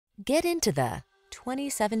Get into the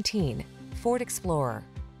 2017 Ford Explorer.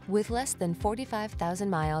 With less than 45,000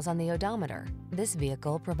 miles on the odometer, this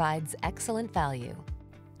vehicle provides excellent value.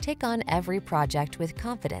 Take on every project with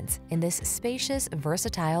confidence in this spacious,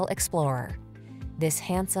 versatile Explorer. This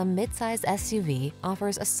handsome midsize SUV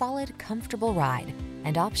offers a solid, comfortable ride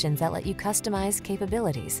and options that let you customize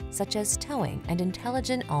capabilities such as towing and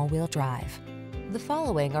intelligent all-wheel drive. The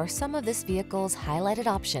following are some of this vehicle's highlighted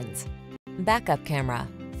options: backup camera,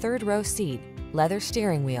 third row seat, leather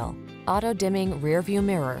steering wheel, auto-dimming rear-view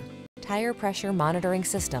mirror, tire pressure monitoring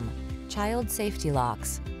system, child safety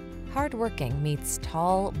locks. Hardworking meets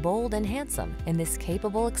tall, bold, and handsome in this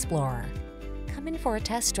capable Explorer. Come in for a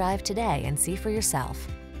test drive today and see for yourself.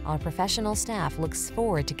 Our professional staff looks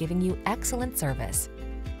forward to giving you excellent service.